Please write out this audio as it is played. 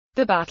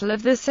The Battle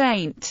of the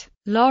St.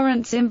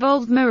 Lawrence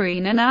involved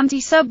marine and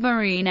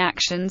anti-submarine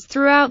actions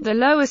throughout the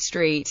lower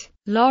St.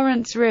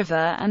 Lawrence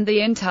River and the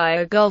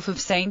entire Gulf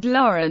of St.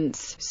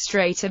 Lawrence,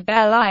 Strait of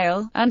Belle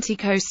Isle,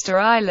 Anticosta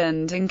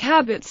Island and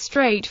Cabot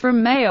Strait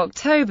from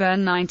May–October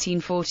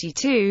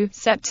 1942,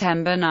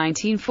 September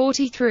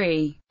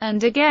 1943,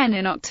 and again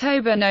in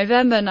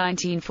October–November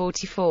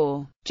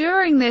 1944.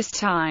 During this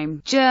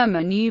time,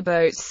 German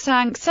U-boats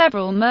sank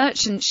several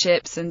merchant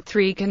ships and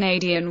 3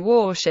 Canadian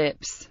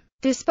warships.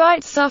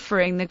 Despite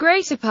suffering the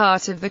greater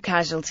part of the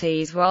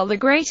casualties, while the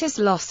greatest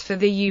loss for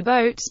the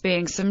U-boats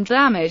being some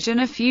damage and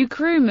a few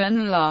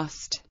crewmen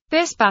lost.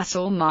 This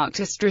battle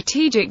marked a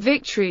strategic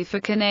victory for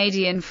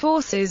Canadian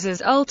forces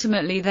as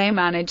ultimately they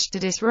managed to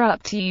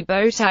disrupt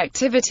U-boat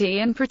activity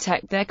and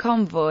protect their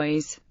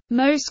convoys.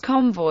 Most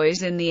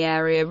convoys in the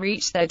area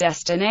reached their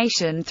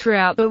destination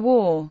throughout the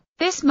war.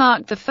 This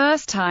marked the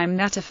first time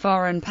that a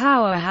foreign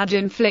power had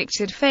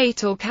inflicted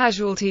fatal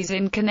casualties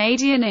in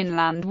Canadian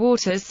inland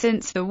waters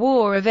since the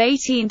War of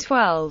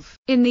 1812.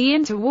 In the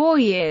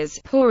interwar years,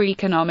 poor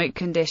economic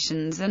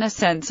conditions and a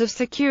sense of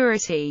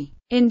security,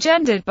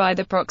 engendered by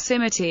the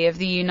proximity of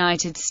the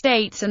United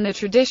States and the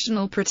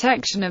traditional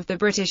protection of the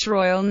British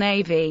Royal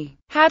Navy,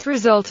 had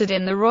resulted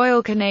in the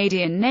Royal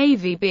Canadian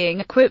Navy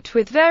being equipped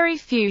with very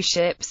few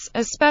ships,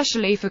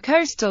 especially for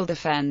coastal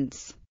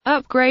defense.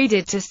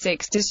 Upgraded to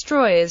 6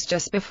 destroyers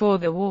just before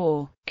the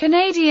war,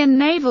 Canadian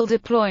naval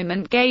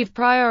deployment gave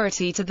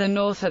priority to the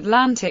North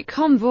Atlantic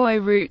convoy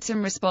routes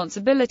and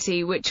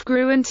responsibility, which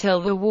grew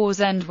until the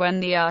war's end when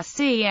the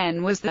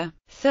RCN was the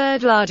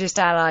third largest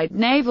Allied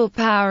naval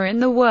power in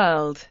the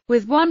world,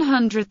 with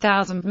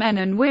 100,000 men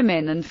and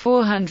women and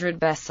 400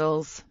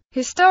 vessels.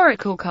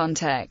 Historical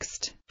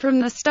context. From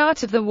the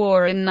start of the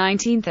war in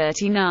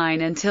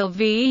 1939 until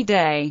VE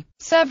Day,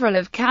 several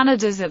of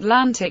Canada's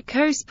Atlantic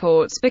coast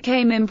ports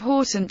became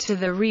important to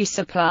the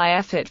resupply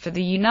effort for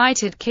the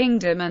United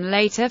Kingdom and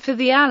later for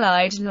the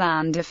Allied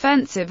land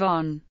offensive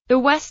on the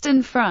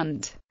Western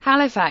Front.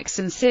 Halifax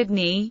and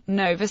Sydney,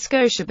 Nova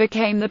Scotia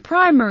became the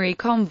primary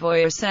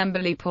convoy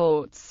assembly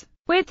ports,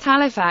 with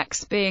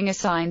Halifax being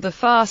assigned the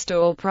fast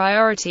or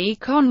priority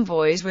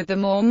convoys with the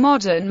more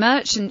modern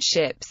merchant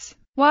ships,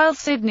 while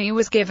Sydney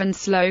was given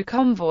slow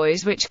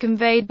convoys which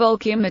conveyed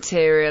bulkier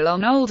material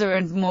on older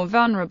and more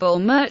vulnerable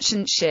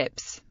merchant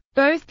ships.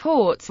 Both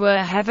ports were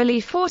heavily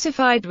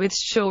fortified with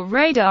shore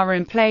radar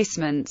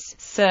emplacements,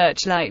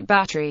 searchlight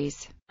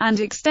batteries, and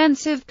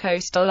extensive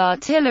coastal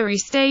artillery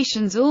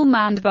stations, all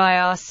manned by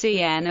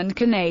RCN and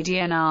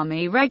Canadian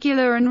Army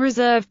regular and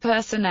reserve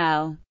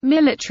personnel.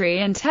 Military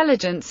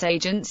intelligence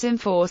agents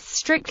enforced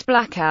strict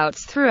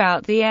blackouts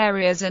throughout the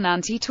areas and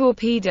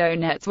anti-torpedo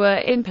nets were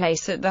in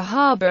place at the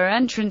harbour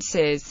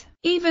entrances.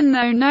 Even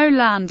though no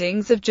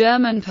landings of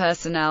German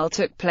personnel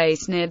took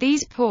place near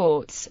these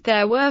ports,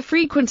 there were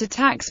frequent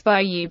attacks by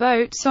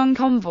U-boats on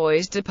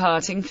convoys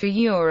departing for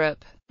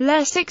Europe.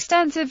 Less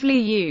extensively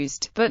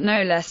used, but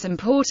no less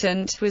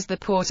important, was the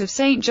port of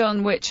St.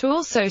 John, which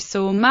also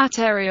saw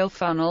material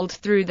funneled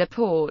through the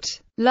port,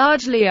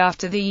 largely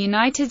after the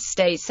United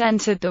States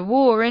entered the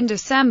war in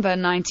December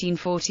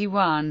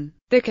 1941.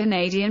 The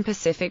Canadian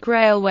Pacific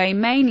Railway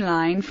main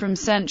line from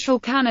central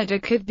Canada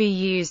could be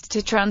used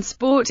to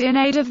transport in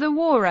aid of the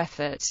war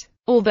effort,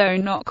 although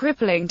not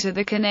crippling to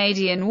the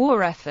Canadian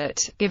war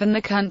effort, given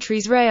the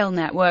country's rail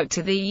network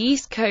to the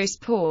East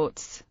Coast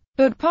ports.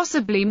 But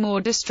possibly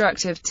more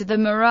destructive to the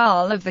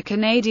morale of the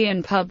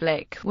Canadian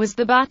public was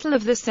the Battle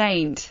of the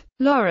St.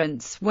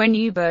 Lawrence, when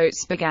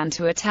U-boats began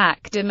to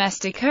attack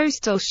domestic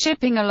coastal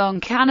shipping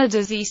along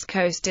Canada's east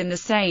coast in the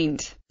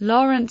St.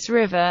 Lawrence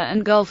River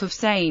and Gulf of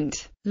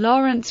St.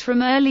 Lawrence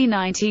from early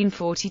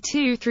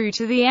 1942 through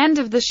to the end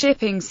of the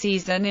shipping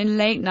season in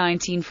late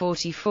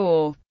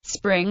 1944.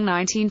 Spring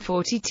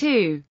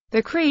 1942.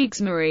 The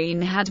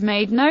Kriegsmarine had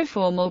made no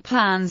formal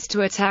plans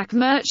to attack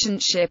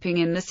merchant shipping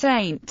in the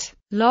St.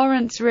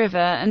 Lawrence River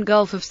and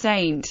Gulf of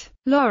St.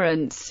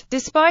 Lawrence,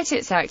 despite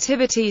its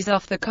activities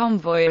off the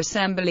convoy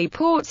assembly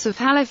ports of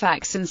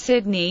Halifax and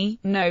Sydney,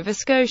 Nova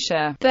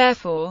Scotia.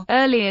 Therefore,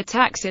 early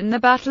attacks in the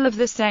Battle of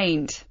the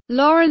St.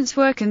 Lawrence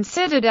were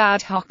considered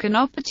ad hoc and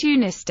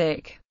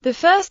opportunistic. The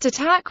first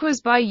attack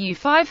was by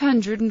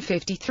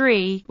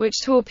U-553,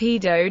 which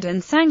torpedoed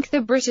and sank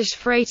the British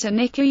freighter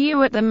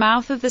Nicayu at the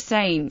mouth of the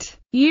St.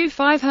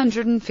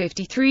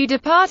 U-553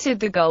 departed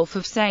the Gulf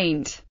of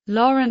St.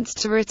 Lawrence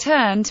to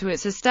return to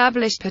its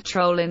established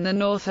patrol in the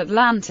North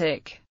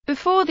Atlantic.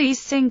 Before these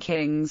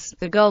sinkings,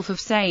 the Gulf of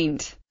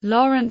St.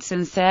 Lawrence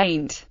and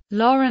St.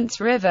 Lawrence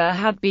River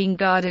had been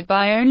guarded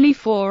by only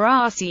 4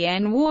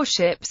 RCN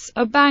warships,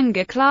 a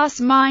Bangor-class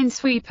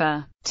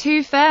minesweeper,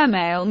 2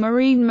 Fairmail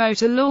marine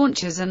motor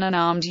launchers and an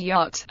armed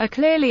yacht, a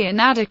clearly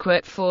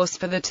inadequate force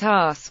for the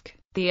task.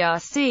 The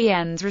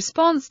RCN's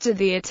response to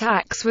the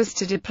attacks was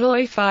to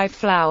deploy 5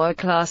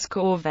 Flower-class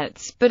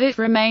corvettes, but it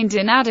remained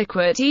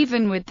inadequate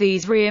even with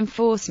these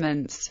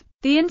reinforcements.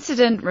 The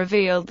incident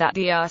revealed that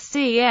the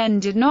RCN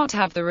did not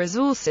have the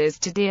resources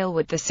to deal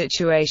with the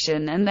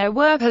situation, and there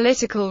were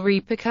political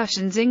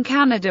repercussions in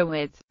Canada,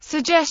 with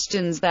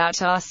suggestions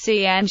that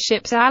RCN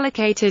ships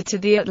allocated to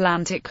the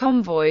Atlantic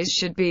convoys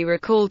should be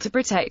recalled to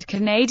protect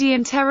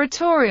Canadian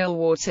territorial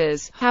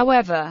waters.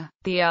 However,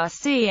 the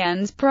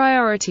RCN's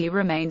priority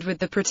remained with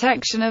the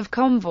protection of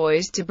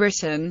convoys to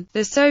Britain,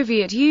 the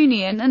Soviet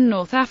Union and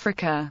North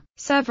Africa.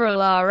 Several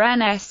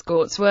RN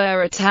escorts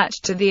were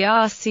attached to the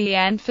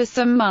RCN for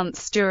some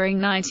months during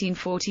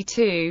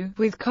 1942,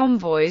 with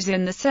convoys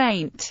in the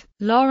St.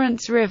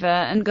 Lawrence River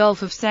and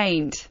Gulf of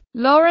St.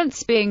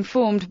 Lawrence being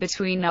formed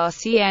between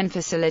RCN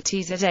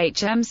facilities at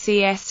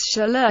HMCS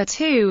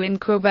Charlotte II in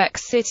Quebec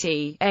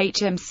City,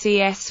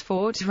 HMCS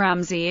Fort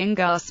Ramsey in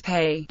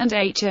Gaspé, and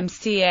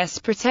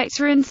HMCS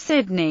Protector in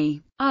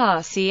Sydney.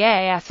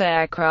 RCAF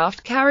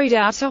aircraft carried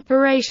out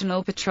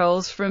operational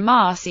patrols from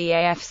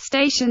RCAF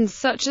stations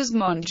such as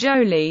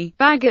Montjoly,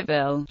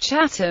 Bagotville,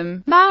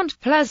 Chatham, Mount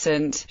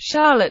Pleasant,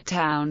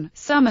 Charlottetown,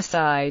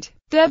 Summerside,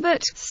 Debut,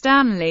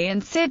 Stanley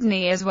and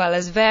Sydney, as well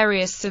as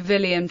various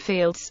civilian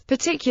fields,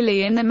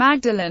 particularly in the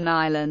Magdalen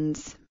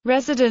Islands.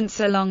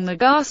 Residents along the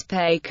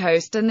Gaspé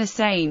coast and the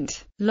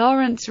St.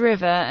 Lawrence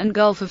River and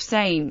Gulf of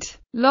St.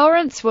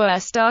 Lawrence were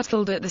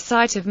startled at the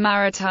sight of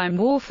maritime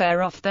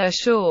warfare off their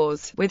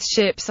shores, with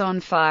ships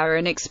on fire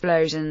and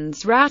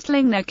explosions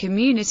rattling their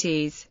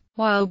communities,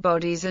 while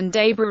bodies and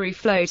debris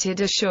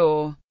floated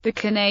ashore. The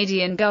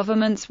Canadian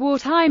government's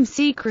wartime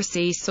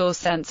secrecy saw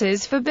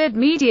censors forbid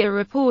media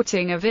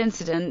reporting of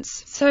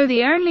incidents, so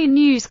the only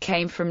news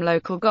came from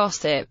local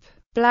gossip.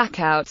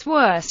 Blackouts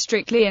were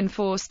strictly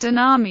enforced and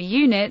army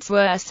units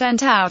were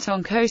sent out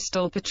on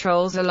coastal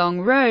patrols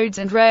along roads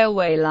and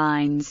railway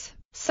lines.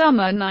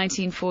 Summer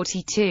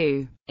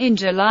 1942. In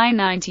July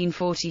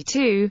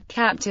 1942,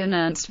 Captain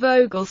Ernst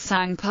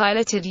Vogelsang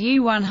piloted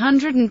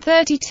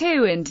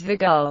U-132 into the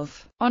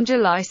Gulf. On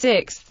July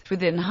 6,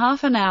 within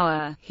half an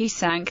hour, he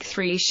sank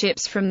 3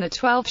 ships from the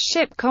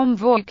 12-ship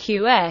convoy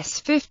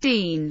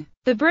QS-15.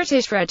 The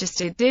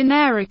British-registered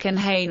Dinaric and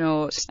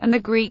Hainaut, and the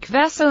Greek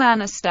vessel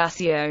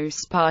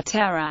Anastasios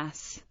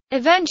Parteras.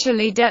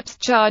 Eventually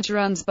depth charge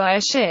runs by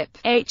a ship,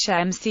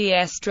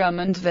 HMCS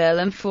Drummondville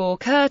and 4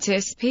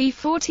 Curtis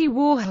P-40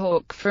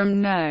 Warhawk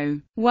from No.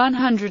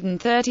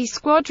 130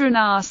 Squadron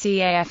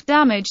RCAF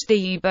damaged the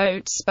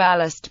U-boat's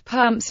ballast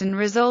pumps and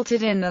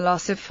resulted in the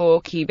loss of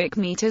 4 cubic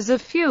meters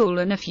of fuel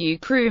and a few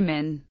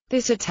crewmen.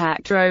 This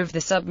attack drove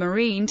the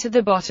submarine to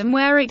the bottom,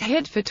 where it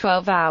hid for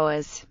 12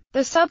 hours.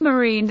 The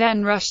submarine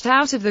then rushed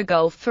out of the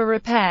Gulf for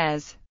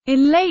repairs.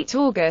 In late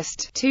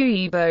August, 2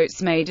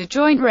 U-boats made a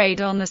joint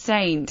raid on the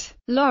St.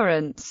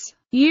 Lawrence.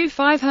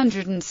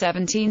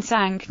 U-517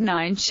 sank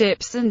 9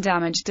 ships and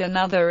damaged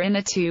another in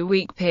a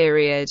 2-week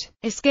period,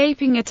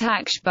 escaping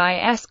attack by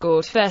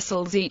escort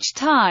vessels each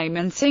time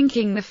and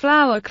sinking the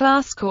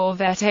Flower-class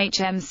corvette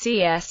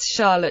HMCS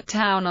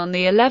Charlottetown on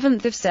the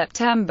 11th of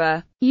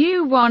September.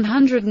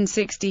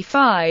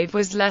 U-165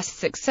 was less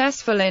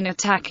successful in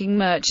attacking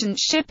merchant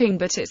shipping,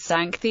 but it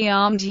sank the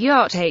armed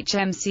yacht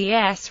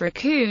HMCS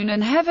Raccoon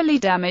and heavily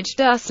damaged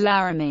US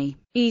Laramie.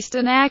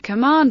 Eastern Air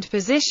Command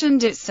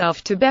positioned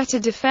itself to better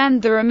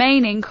defend the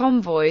remaining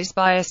convoys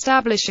by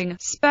establishing a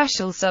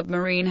special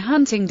submarine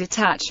hunting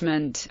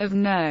detachment of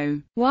No.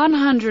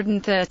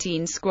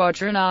 113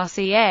 Squadron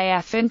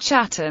RCAF in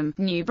Chatham,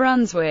 New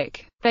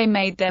Brunswick. They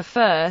made their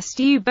first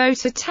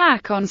U-boat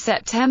attack on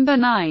September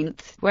 9,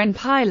 when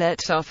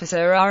Pilot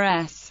Officer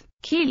R.S.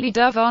 Keeley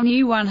dove on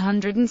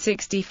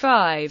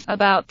U-165,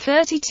 about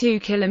 32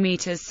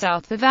 kilometers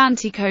south of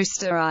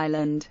Anticosta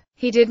Island.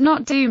 He did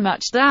not do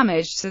much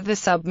damage to the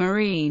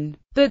submarine,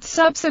 but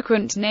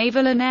subsequent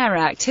naval and air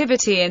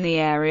activity in the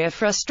area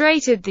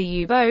frustrated the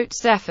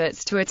U-boat's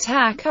efforts to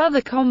attack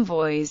other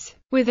convoys.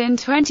 Within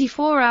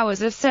 24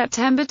 hours of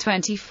September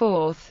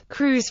 24,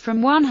 crews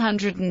from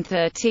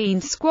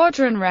 113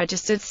 Squadron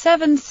registered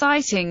 7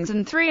 sightings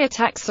and 3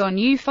 attacks on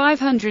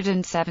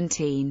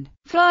U-517.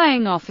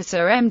 Flying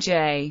Officer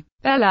M.J.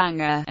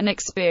 Belanger, an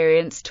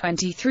experienced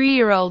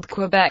 23-year-old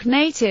Quebec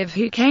native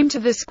who came to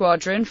the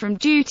squadron from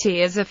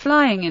duty as a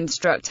flying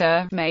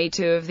instructor, made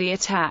 2 of the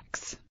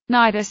attacks.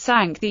 Neither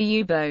sank the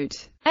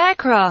U-boat.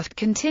 Aircraft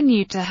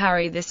continued to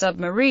harry the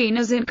submarine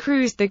as it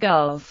cruised the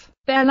Gulf.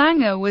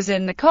 Belanger was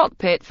in the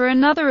cockpit for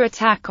another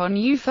attack on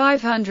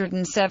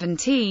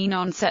U-517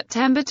 on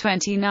September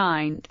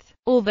 29.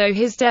 Although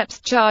his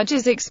depth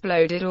charges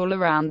exploded all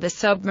around the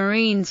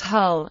submarine's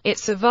hull, it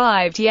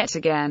survived yet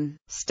again.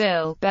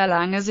 Still,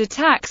 Belanger's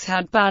attacks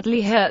had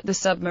badly hurt the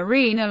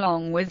submarine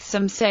along with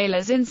some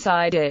sailors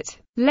inside it.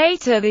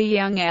 Later the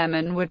young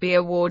airman would be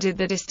awarded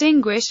the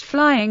Distinguished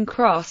Flying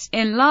Cross,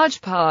 in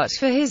large part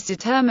for his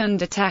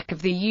determined attack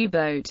of the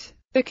U-boat.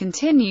 The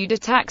continued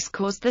attacks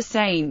caused the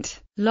St.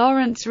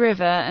 Lawrence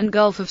River and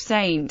Gulf of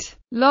St.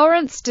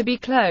 Lawrence to be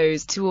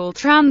closed to all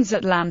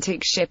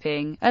transatlantic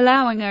shipping,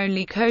 allowing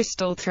only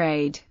coastal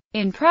trade.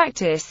 In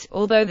practice,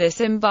 although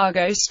this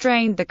embargo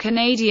strained the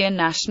Canadian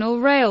National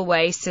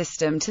Railway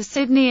system to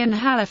Sydney and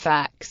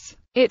Halifax,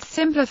 it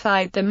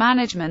simplified the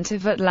management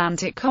of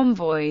Atlantic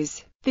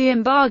convoys. The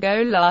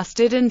embargo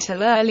lasted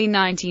until early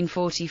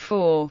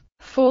 1944.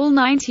 Fall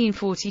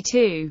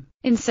 1942.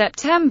 In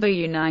September,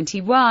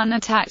 U-91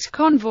 attacked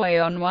convoy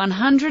on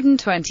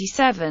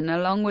 127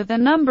 along with a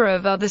number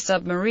of other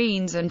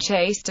submarines and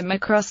chased them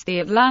across the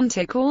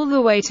Atlantic all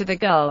the way to the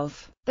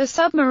Gulf. The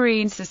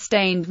submarine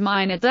sustained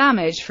minor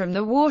damage from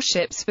the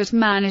warships but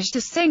managed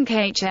to sink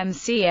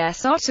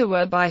HMCS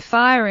Ottawa by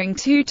firing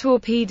 2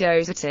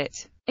 torpedoes at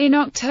it. In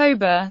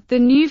October, the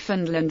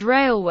Newfoundland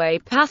Railway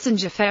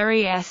passenger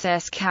ferry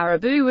SS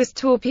Caribou was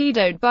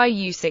torpedoed by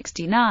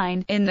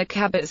U-69 in the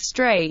Cabot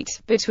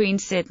Strait, between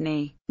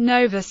Sydney,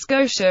 Nova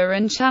Scotia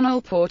and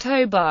Channel Port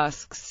aux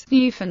Basques,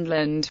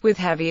 Newfoundland, with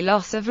heavy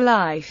loss of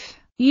life.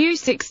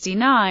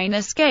 U-69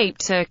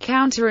 escaped a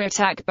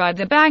counterattack by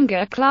the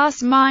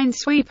Bangor-class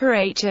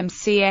minesweeper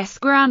HMCS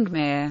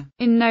Grandmere.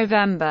 In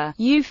November,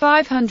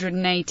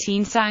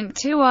 U-518 sank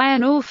 2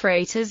 iron ore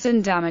freighters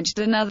and damaged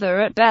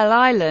another at Bell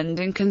Island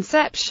in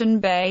Conception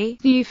Bay,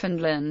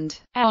 Newfoundland,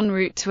 en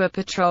route to a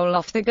patrol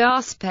off the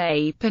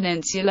Gaspé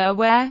Peninsula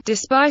where,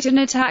 despite an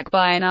attack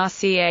by an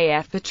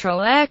RCAF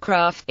patrol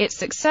aircraft, it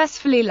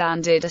successfully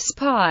landed a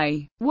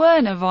spy,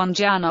 Werner von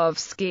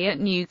Janowski, at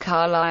New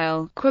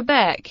Carlisle,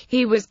 Quebec.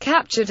 He was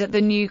captured at the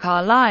New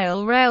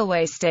Carlisle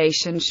railway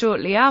station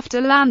shortly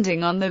after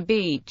landing on the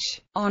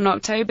beach. On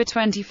October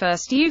 21,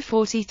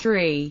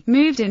 U-43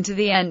 moved into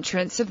the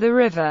entrance of the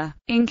river,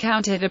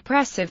 encountered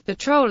oppressive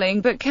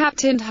patrolling but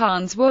Captain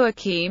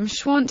Hans-Joachim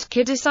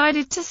Schwantke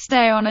decided to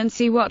stay on and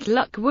see what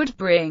luck would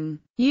bring.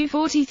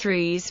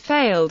 U-43's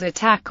failed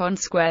attack on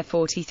Square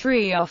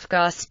 43 off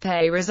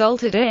Gaspé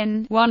resulted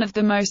in one of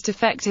the most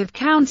effective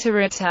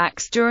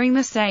counterattacks during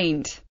the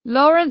St.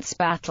 Lawrence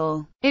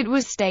battle. It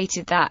was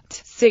stated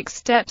that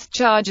 6 depth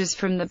charges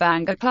from the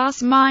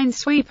Bangor-class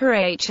minesweeper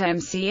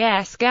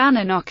HMCS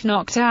Gananoque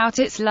knocked out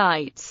its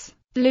lights,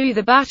 blew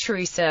the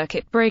battery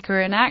circuit breaker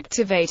and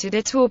activated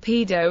a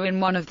torpedo in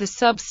one of the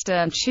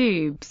substern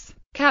tubes.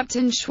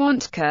 Captain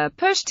Schwantke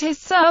pushed his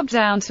sub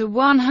down to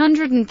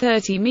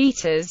 130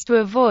 meters to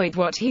avoid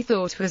what he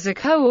thought was a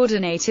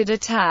coordinated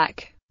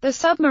attack. The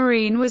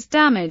submarine was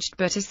damaged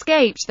but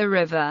escaped the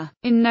river.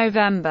 In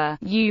November,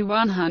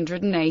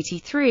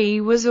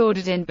 U-183 was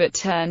ordered in but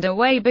turned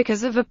away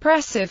because of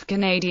oppressive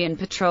Canadian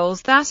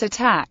patrols that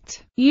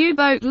attacked.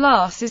 U-boat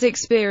losses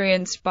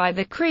experienced by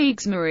the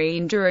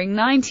Kriegsmarine during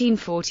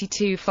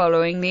 1942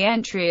 following the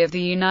entry of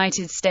the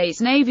United States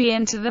Navy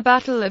into the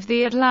Battle of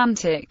the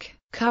Atlantic,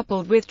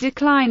 coupled with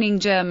declining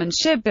German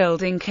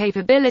shipbuilding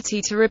capability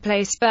to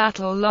replace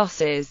battle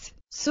losses,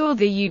 saw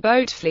the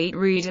U-boat fleet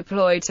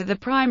redeployed to the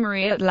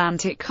primary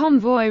Atlantic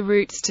convoy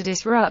routes to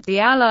disrupt the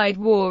Allied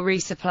war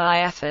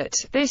resupply effort.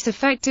 This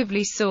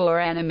effectively saw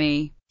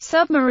enemy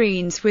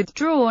submarines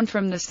withdrawn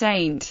from the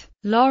St.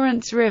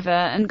 Lawrence River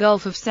and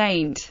Gulf of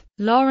St.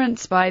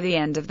 Lawrence by the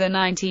end of the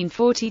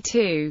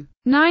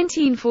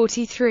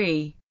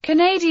 1942-1943.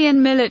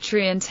 Canadian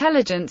military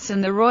intelligence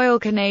and the Royal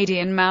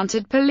Canadian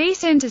Mounted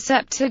Police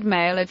intercepted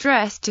mail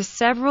addressed to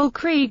several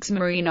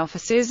Kriegsmarine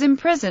officers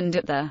imprisoned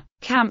at the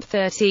Camp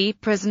 30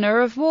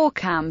 prisoner of war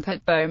camp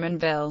at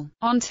Bowmanville,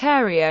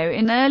 Ontario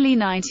in early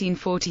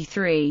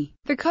 1943.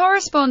 The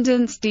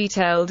correspondence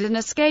detailed an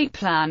escape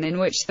plan in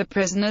which the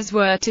prisoners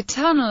were to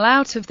tunnel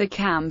out of the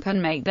camp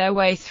and make their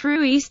way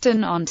through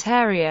eastern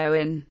Ontario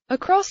in,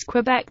 across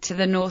Quebec to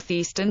the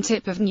northeastern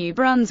tip of New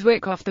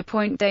Brunswick off the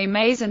Pointe des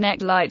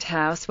Maisonnettes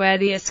lighthouse where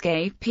the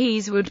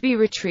escapees would be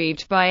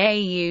retrieved by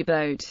a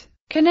U-boat.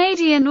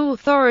 Canadian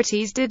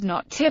authorities did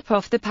not tip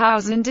off the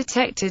POWs and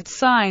detected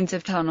signs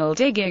of tunnel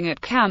digging at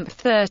Camp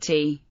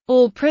 30.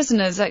 All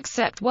prisoners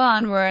except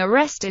one were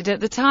arrested at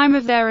the time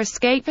of their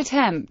escape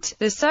attempt.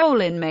 The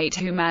sole inmate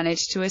who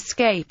managed to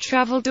escape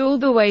traveled all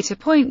the way to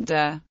Pointe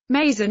de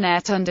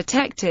Maisonette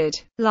undetected,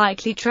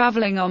 likely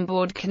traveling on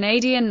board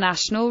Canadian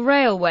National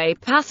Railway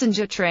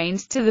passenger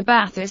trains to the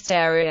Bathurst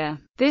area.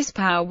 This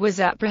POW was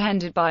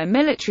apprehended by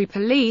military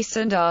police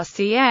and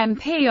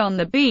RCMP on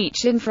the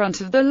beach in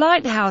front of the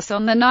lighthouse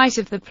on the night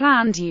of the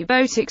planned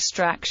U-boat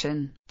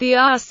extraction. The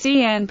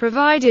RCN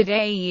provided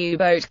a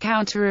U-boat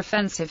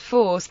counter-offensive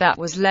force that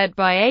was led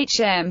by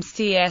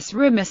HMCS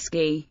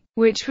Rimouski,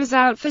 which was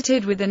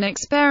outfitted with an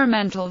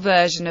experimental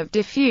version of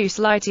diffuse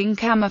lighting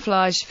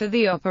camouflage for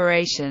the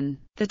operation.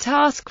 The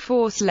task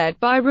force led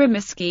by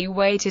Rimouski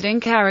waited in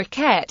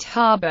Caraquet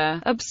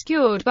Harbour,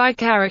 obscured by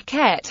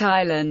Caraquet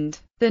Island,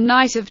 the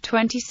night of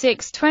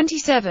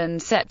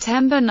 26-27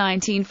 September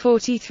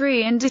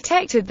 1943 and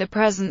detected the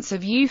presence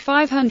of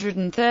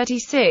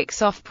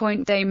U-536 off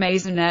Pointe des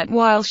Maisonnettes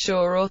while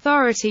shore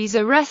authorities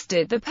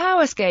arrested the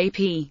POW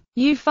escapee.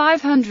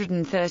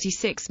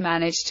 U-536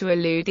 managed to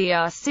elude the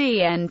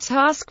RCN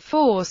task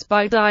force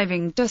by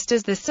diving just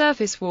as the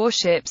surface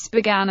warships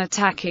began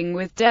attacking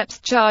with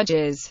depth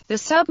charges. The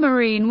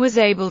submarine was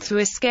able to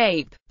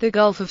escape the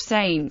Gulf of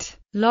St.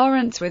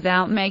 Lawrence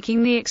without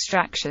making the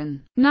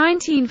extraction.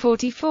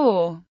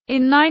 1944.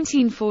 In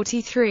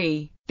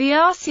 1943, The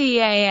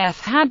RCAF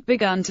had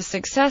begun to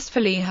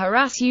successfully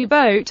harass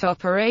U-boat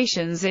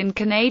operations in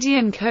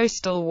Canadian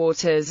coastal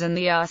waters, and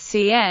the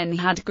RCN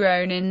had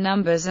grown in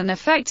numbers and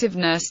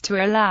effectiveness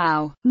to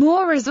allow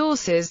more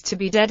resources to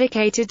be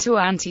dedicated to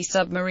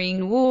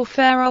anti-submarine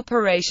warfare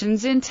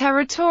operations in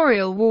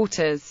territorial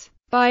waters.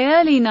 By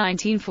early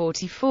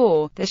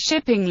 1944, the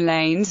shipping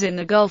lanes in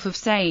the Gulf of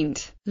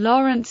St.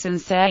 Lawrence and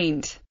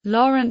St.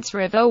 Lawrence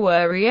River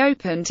were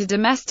reopened to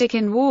domestic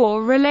and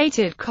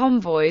war-related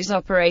convoys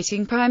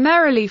operating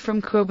primarily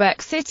from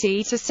Quebec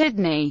City to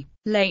Sydney.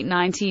 Late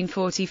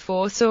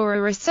 1944 saw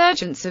a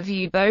resurgence of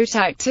U-boat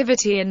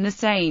activity in the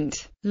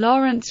St.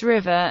 Lawrence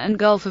River and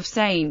Gulf of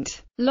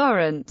St.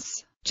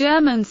 Lawrence.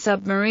 German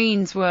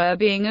submarines were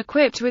being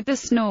equipped with the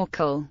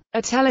snorkel,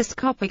 a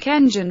telescopic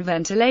engine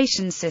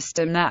ventilation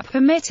system that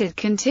permitted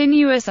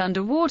continuous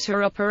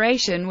underwater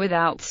operation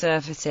without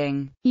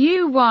surfacing.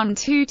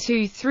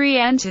 U-1223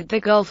 entered the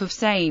Gulf of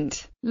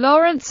St.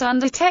 Lawrence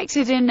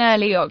undetected in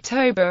early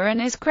October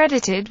and is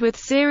credited with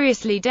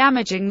seriously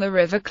damaging the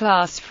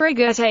River-class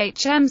frigate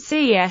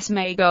HMCS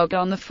Magog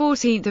on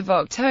 14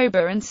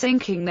 October and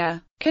sinking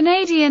the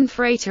Canadian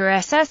freighter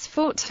SS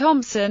Fort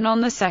Thompson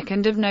on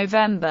 2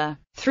 November.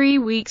 3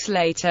 weeks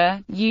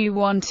later,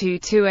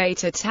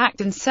 U-1228 attacked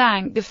and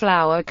sank the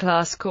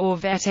Flower-class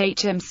corvette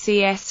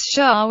HMCS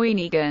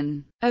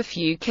Shawinigan, a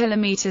few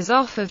kilometers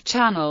off of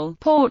Channel,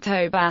 Port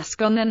aux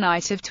Basques on the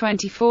night of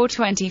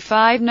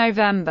 24-25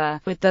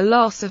 November, with the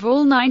loss of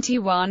all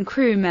 91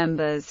 crew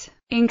members,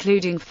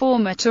 including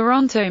former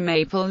Toronto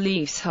Maple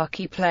Leafs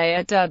hockey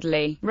player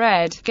Dudley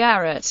 "Red"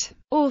 Garrett.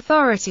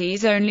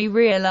 Authorities only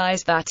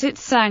realized that it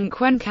sank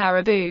when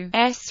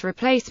Caribou's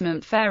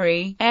replacement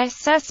ferry,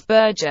 SS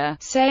Berger,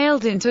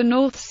 sailed into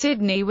North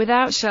Sydney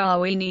without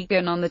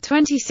Shawinigan on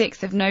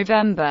 26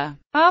 November,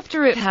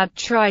 after it had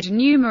tried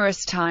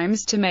numerous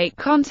times to make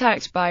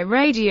contact by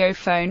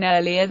radiophone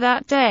earlier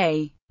that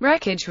day.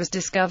 Wreckage was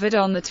discovered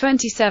on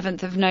 27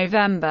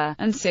 November,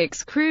 and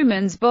 6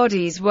 crewmen's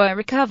bodies were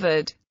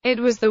recovered. It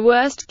was the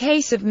worst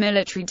case of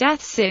military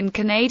deaths in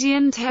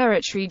Canadian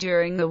territory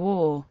during the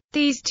war.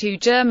 These 2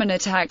 German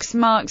attacks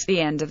marked the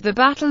end of the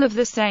Battle of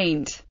the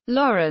St.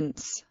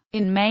 Lawrence.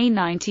 In May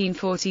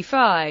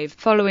 1945,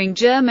 following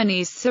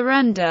Germany's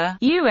surrender,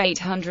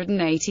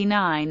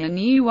 U-889 and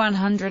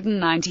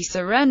U-190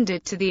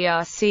 surrendered to the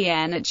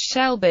RCN at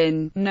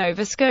Shelburne,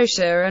 Nova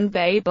Scotia and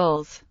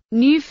Babels,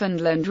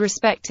 Newfoundland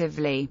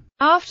respectively.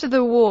 After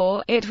the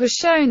war, it was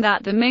shown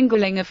that the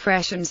mingling of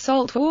fresh and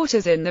salt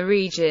waters in the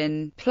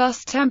region,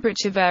 plus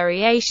temperature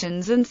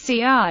variations and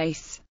sea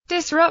ice,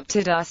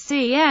 disrupted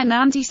RCN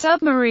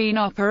anti-submarine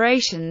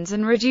operations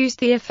and reduced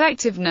the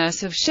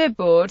effectiveness of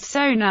shipboard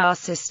sonar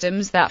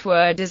systems that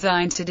were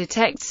designed to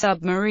detect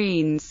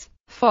submarines,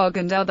 fog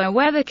and other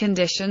weather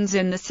conditions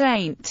in the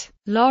St.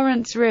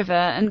 Lawrence River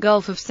and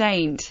Gulf of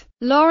St.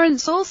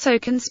 Lawrence also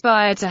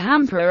conspired to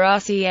hamper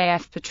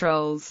RCAF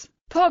patrols.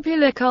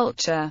 Popular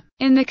culture.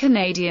 In the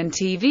Canadian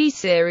TV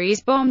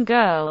series Bomb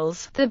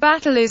Girls, the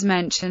battle is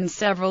mentioned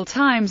several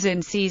times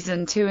in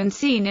Season 2 and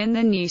seen in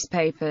the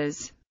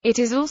newspapers. It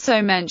is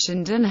also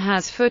mentioned and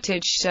has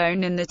footage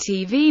shown in the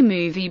TV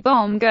movie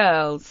Bomb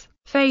Girls,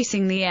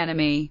 Facing the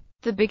Enemy.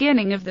 The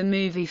beginning of the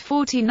movie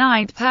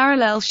 49th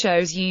Parallel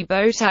shows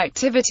U-boat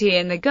activity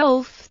in the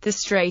Gulf, the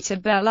Strait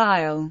of Belle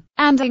Isle,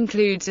 and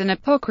includes an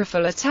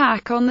apocryphal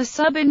attack on the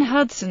sub in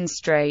Hudson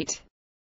Strait.